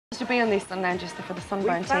be on this one now, just for the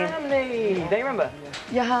sunburn team. Family. Do you remember?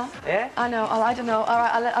 Yeah. Yeah? I know. Oh, I don't know. All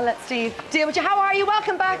right, I'll let Steve deal with you. How are you?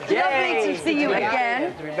 Welcome back. Yay. Lovely to see you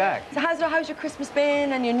again. Good to be back. So how's your Christmas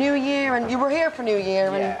been and your New Year? And you were here for New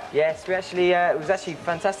Year. And Yes, we actually, it was actually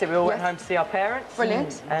fantastic. We all went home to see our parents.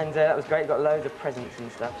 Brilliant. And that was great. Got loads of presents and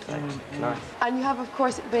stuff, so nice. And you have, of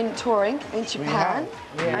course, been touring in Japan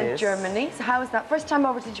and Germany. So how was that? First time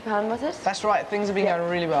over to Japan, was it? That's right. Things have been going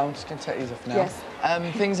really well. I'm just going to take these off now. Yes.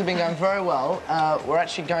 Things have been going very well. We're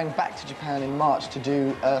actually going back to Japan in March to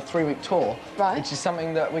do a 3-week tour, which is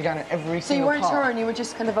something that we're going to every single So you weren't part. touring, you were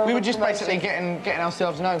just kind of over. We were just basically getting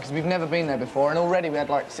ourselves known because we've never been there before, and already we had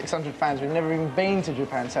like 600 fans. We've never even been to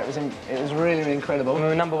Japan, so it was really, really incredible. We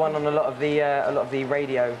were #1 on a lot of the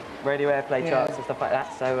radio airplay charts and stuff like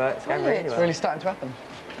that. So it's going really well. It's really starting to happen.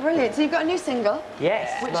 Brilliant. So you've got a new single.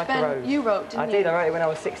 Yes, which Like Ben, a Rose. you wrote, didn't you? I did. I wrote it when I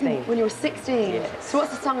was 16. When you were 16. Yes. So what's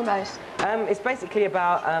the song about? It's basically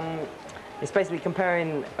about. It's basically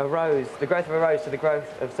comparing a rose, the growth of a rose, to the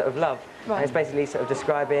growth of sort of love. Right. And it's basically sort of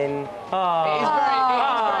describing.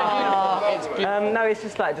 It's beautiful. No, it's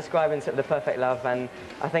just like describing sort of the perfect love, and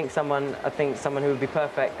I think someone who would be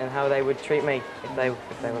perfect and how they would treat me if they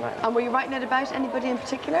were like that. And were you writing it about anybody in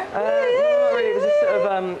particular? Not really.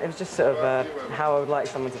 It was just sort of how I would like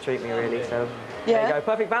someone to treat me, really. So there you go.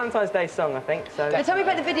 Perfect Valentine's Day song, I think. So. Now tell me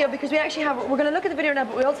about the video, because we actually have. We're going to look at the video now,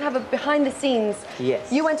 but we also have a behind the scenes.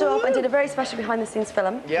 Yes. You went off and did a very special behind the scenes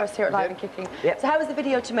film for us here at Live and did. Kicking. Yep. So how was the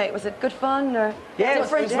video to make? Was it good fun or? Yeah, It was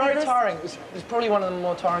very tiring. It was probably one of the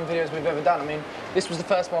more tiring videos we've ever done. I mean, this was the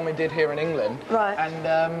first one we did here in England. Right. And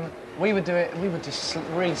we would just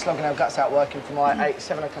really slogging our guts out, working from like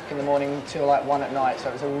 7 o'clock in the morning till like 1 at night. So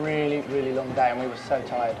it was a really, really long day, and we were so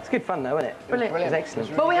tired. It's good fun, though, isn't it? Brilliant. It was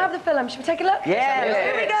excellent. But we have the film. Should we take a look? Yeah.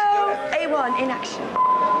 Here we go. A1 in action.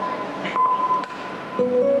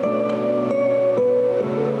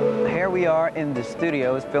 Here we are in the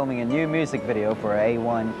studios filming a new music video for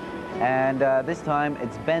A1, and this time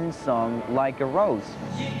it's Ben's song Like a Rose.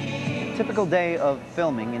 A typical day of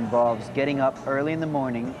filming involves getting up early in the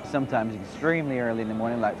morning, sometimes extremely early in the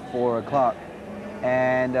morning, like 4 o'clock,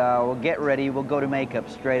 and we'll get ready, we'll go to makeup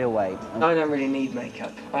straight away. I don't really need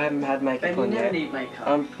makeup. I haven't had makeup on yet. You never need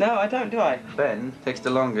makeup. No, I don't, do I? Ben takes the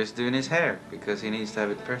longest doing his hair because he needs to have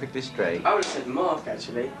it perfectly straight. I would have said Mark,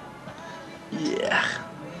 actually. Yeah.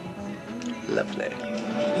 Lovely.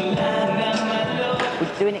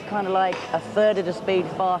 We're doing it kind of like a third of the speed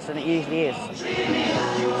faster than it usually is.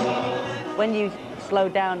 When you slow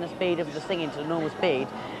down the speed of the singing to the normal speed,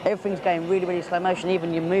 everything's going really, really slow motion,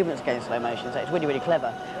 even your movements going slow motion, so it's really, really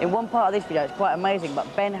clever. In one part of this video, it's quite amazing, but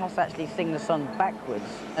Ben has to actually sing the song backwards,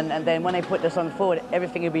 and then when they put the song forward,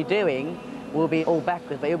 everything he'll be doing will be all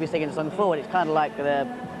backwards, but he'll be singing the song forward. It's kind of like the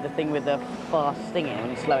thing with the fast singing when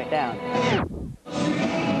you slow it down.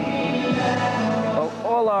 Well,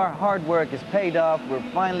 all our hard work is paid off, we're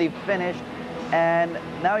finally finished, and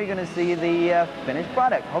now you're going to see the finished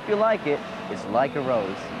product. Hope you like it. It's Like a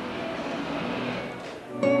Rose.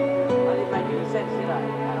 I didn't make any sense, did I?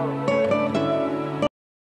 At all.